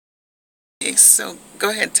Okay, so go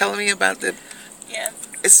ahead, tell me about the. Yeah.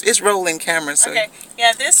 It's rolling camera, so. Okay.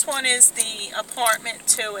 Yeah, this one is the apartment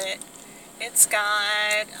to it. It's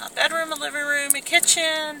got a bedroom, a living room, a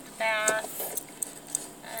kitchen, bath,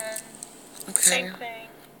 and Okay. same thing.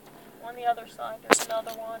 On the other side, there's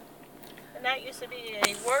another one. And that used to be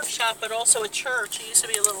a workshop, but also a church. It used to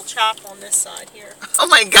be a little chapel on this side here. Oh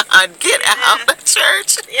my God! Get out of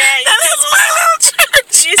church. Yeah, that is my little church.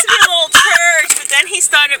 It used to be a little church, but then he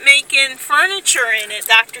started making furniture in it.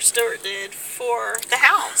 Dr. Stewart did for the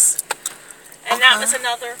house, and that was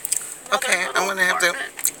another. Okay, I'm gonna have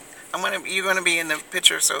apartment. to. You're gonna be in the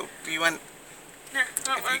picture, so do you want? No,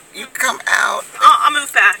 You come out. I'll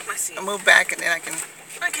move back my seat. I'll move back, and then I can.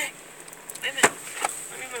 Okay. Wait a minute.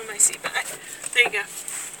 Let me move my seat back. There you go.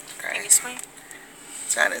 Right. Can you swing?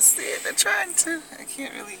 Trying to see it. I'm trying to. I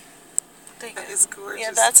can't really. There you go. It's gorgeous.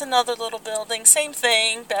 Yeah, that's another little building. Same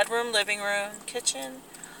thing. Bedroom, living room, kitchen,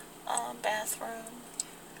 bathroom.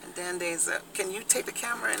 And then there's a. Can you take the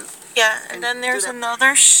camera and? Yeah, and then there's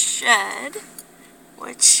another shed,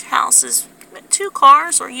 which houses 2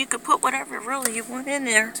 cars, or you could put whatever really you want in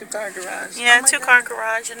there. 2-car garage. Yeah, 2-car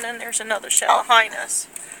garage, and then there's another shed behind us.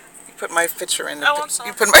 You put my picture in the. Oh, I'm sorry.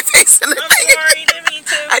 You put my face in the. I'm sorry, didn't mean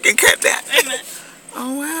to. I can cut that. Wait a minute.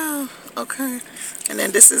 Oh wow. Okay. And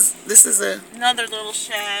then this is another little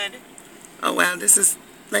shed. Oh wow, this is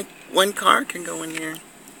like 1 car can go in here.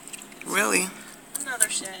 Really? Another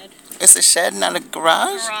shed. It's a shed, not a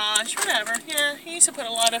garage? Garage, whatever. Yeah, he used to put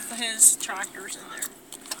a lot of his tractors in there.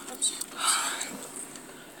 Oops.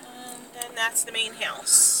 And then that's the main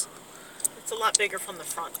house. It's a lot bigger from the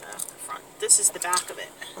front though. This is the back of it.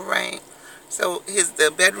 Right. So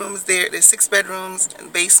the bedrooms there, there's 6 bedrooms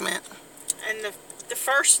and basement. And the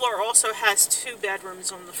first floor also has 2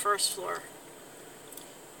 bedrooms on the first floor.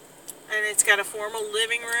 And it's got a formal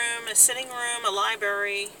living room, a sitting room, a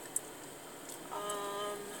library,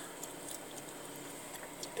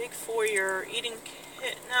 big foyer,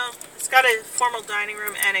 no, it's got a formal dining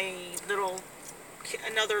room and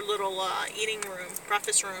another little eating room,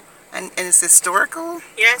 breakfast room. And it's historical?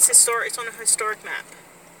 Yeah, it's historic. It's on a historic map.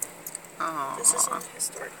 Oh. This is on a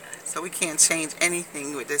historic map. So we can't change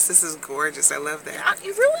anything with this. This is gorgeous. I love that.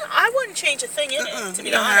 Yeah, I wouldn't change a thing in it, to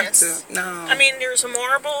be honest. You don't have to. No. I mean, there's a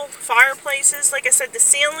marble fireplaces. Like I said, the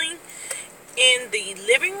ceiling in the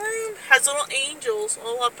living room has little angels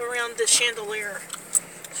all up around the chandelier.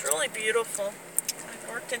 It's really beautiful. I've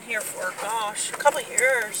worked in here for, gosh, a couple of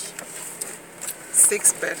years.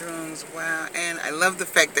 6 bedrooms, wow. And I love the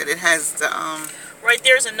fact that it has the Right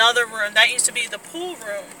there's another room. That used to be the pool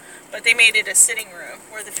room, but they made it a sitting room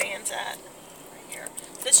where the fan's at. Right here.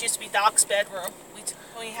 This used to be Doc's bedroom.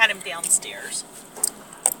 We had him downstairs.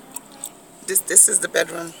 This is the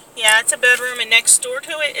bedroom. Yeah, it's a bedroom, and next door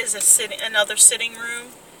to it is another sitting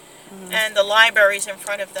room, and the library's in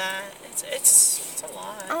front of that. It's a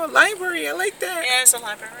lot. Oh, a library! I like that. Yeah, it's a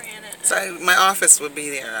library in it. So my office would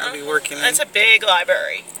be there. I'll be working. It's a big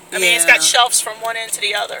library. I mean, it's got shelves from one end to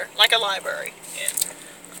the other, like a library. Yeah,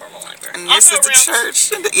 formal library. And this is the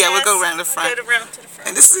church. Yeah, we'll go around the front. Go around to the front.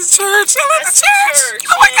 And this is church. I love the church. church.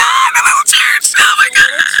 Oh my God, a little church. Oh my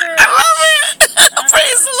God, I love it.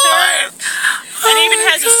 Praise the Lord. It even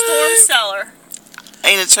has a storm cellar.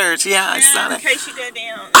 Ain't a church, yeah, I saw that. In case you go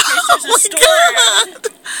down. In case there's a storm. God.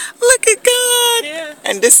 Look at God. Yeah.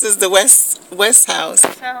 And this is the West house.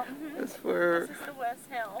 It's for, this is the West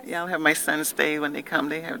house. Yeah, I'll have my son stay when they come.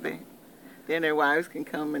 Then their wives can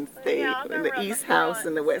come and stay in the East house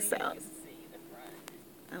and the West house.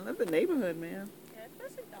 I love the neighborhood, man. Yeah,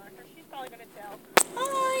 there's a doctor. She's probably going to tell.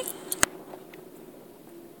 Hi.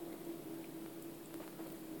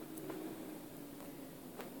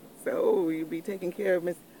 So you'll be taking care of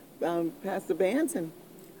Miss Pastor Banton.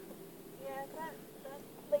 Yeah, that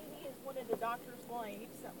lady is one of the doctor's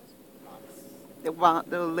wives. That was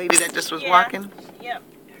The lady that just was walking? Yep.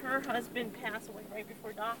 Her husband passed away right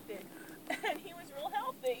before Doc did. And he was real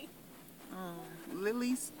healthy. Oh,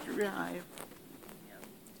 Lily's Drive.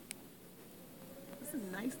 It's a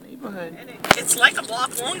nice neighborhood. And it's like a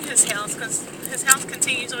block long, his house, because his house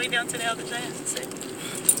continues all the way down to the other end. See?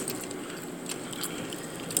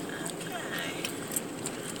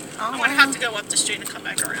 I'm going to have to go up the street and come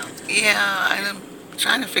back around. Yeah, I'm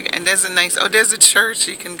trying to figure. And there's there's a church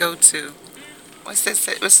you can go to. What's this?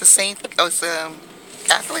 It's the Saint. Oh, it's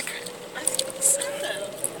Catholic. I think so.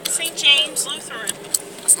 St. James Lutheran.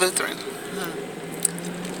 It's Lutheran.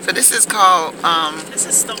 So this is called. This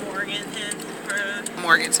is the Morganton.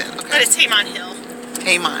 Morganton. Okay. But it's Haymont Hill.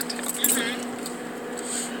 Haymont.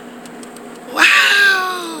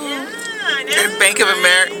 Wow. Yeah, I know. There's Bank of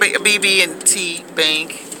America, BB&T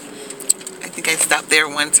Bank. I think I stopped there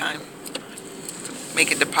one time.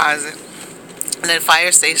 make a deposit. And then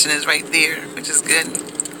fire station is right there, which is good.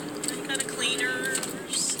 They got a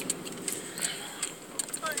cleaners.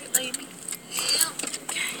 Alright, lady.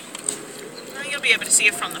 Okay. Now you'll be able to see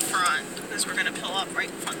it from the front because we're going to pull up right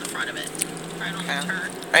in front of the front of it. Right on the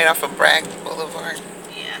turn. Right off of Bragg Boulevard.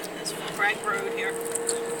 Yeah, that's Bragg Road here.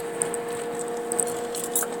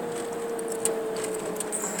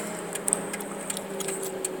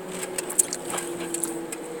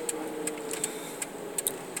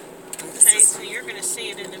 Okay, so you're going to see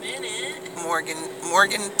it in a minute.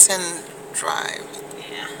 Morganton Drive.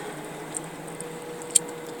 Yeah.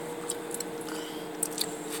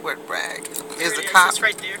 Fort Bragg. There's a cop. It's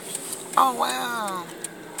right there. Oh, wow.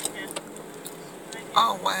 Yeah. Right.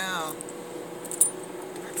 Oh, wow.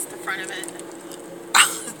 That's the front of it.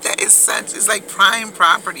 That is it's like prime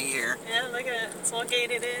property here. Yeah, look at it. It's all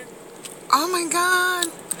gated in. Oh my God.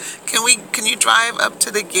 Can you drive up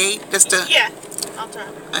to the gate just to? Yeah, I'll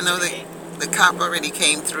drive. I know the cop already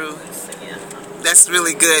came through. Yeah. That's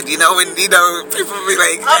really good. You know, when people be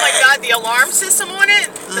like, oh my God, the alarm system on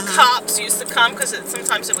it. The cops used to come because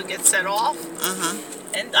sometimes it would get set off.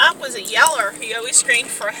 And Doc was a yeller. He always screamed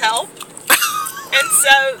for help. And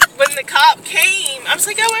so when the cop came, I was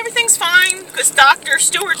like, oh, everything's fine. Because Dr.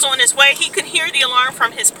 Stewart's on his way. He could hear the alarm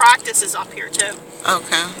from his practices up here, too.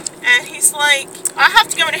 Okay. And he's like, I have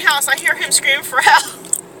to go in the house. I hear him scream for help.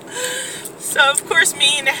 So, of course,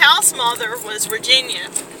 me and the house mother was Virginia.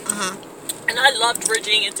 And I loved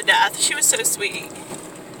Virginia to death. She was so sweet.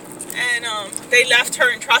 And they left her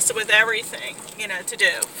entrusted with everything, you know, to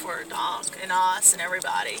do for Doc and us and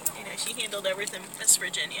everybody. You know, she handled everything, Miss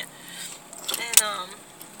Virginia. And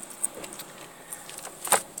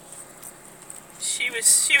she was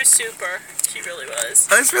super. She really was.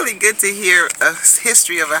 Well, it's really good to hear a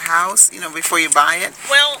history of a house, you know, before you buy it.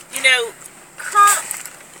 Well, you know,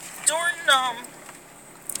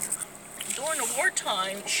 during the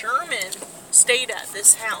wartime, Sherman stayed at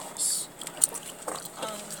this house.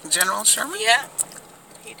 General Sherman? Yeah,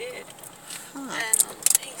 he did. And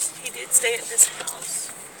he did stay at this house.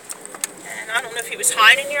 And I don't know if he was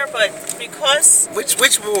hiding here, but because...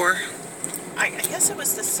 Which war? I guess it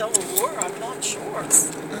was the Civil War, I'm not sure.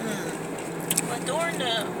 But during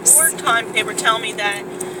the wartime, they were telling me that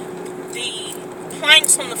the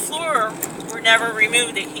planks on the floor were never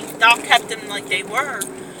removed. Doc kept them like they were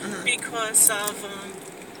because of...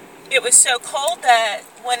 it was so cold that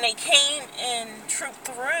when they came and trooped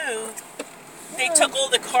through, they took all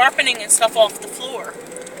the carpeting and stuff off the floor.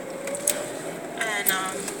 And,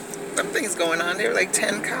 something's going on there, like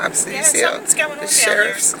 10 cops. Yeah, something's going on down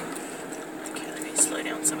sheriffs. there. Okay, let me slow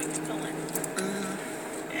down so we can pull in.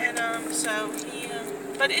 And, so he,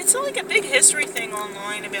 but it's like a big history thing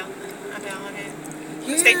online about it.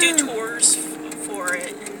 Yeah. They do tours for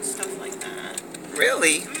it and stuff like that.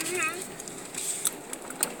 Really?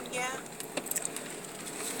 Yeah.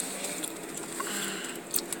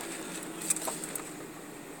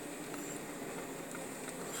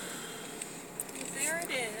 There it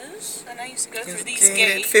is. And I used to go through these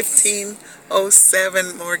gates.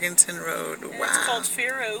 1507 Morganton Road. And wow. It's called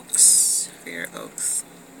Fair Oaks. Fair Oaks.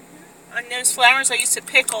 And those flowers I used to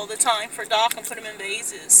pick all the time for Doc and put them in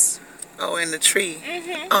vases. Oh, in the tree.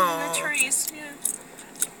 Oh. The trees, yeah.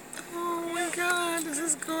 Oh my God, this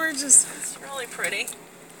is gorgeous. It's really pretty.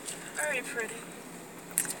 Very pretty.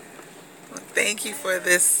 Well, thank you for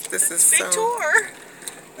this. This is big so... tour.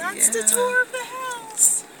 That's the tour of the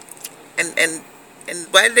house. And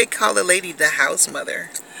why do they call the lady the house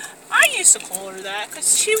mother? I used to call her that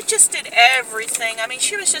because she just did everything. I mean,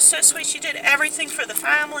 she was just so sweet. She did everything for the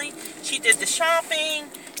family. She did the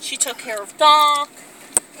shopping. She took care of Doc.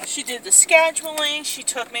 She did the scheduling. She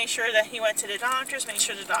made sure that he went to the doctors, made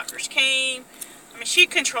sure the doctors came. I mean, she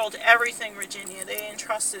controlled everything, Virginia. They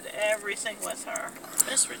entrusted everything with her.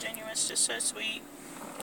 Miss Virginia was just so sweet.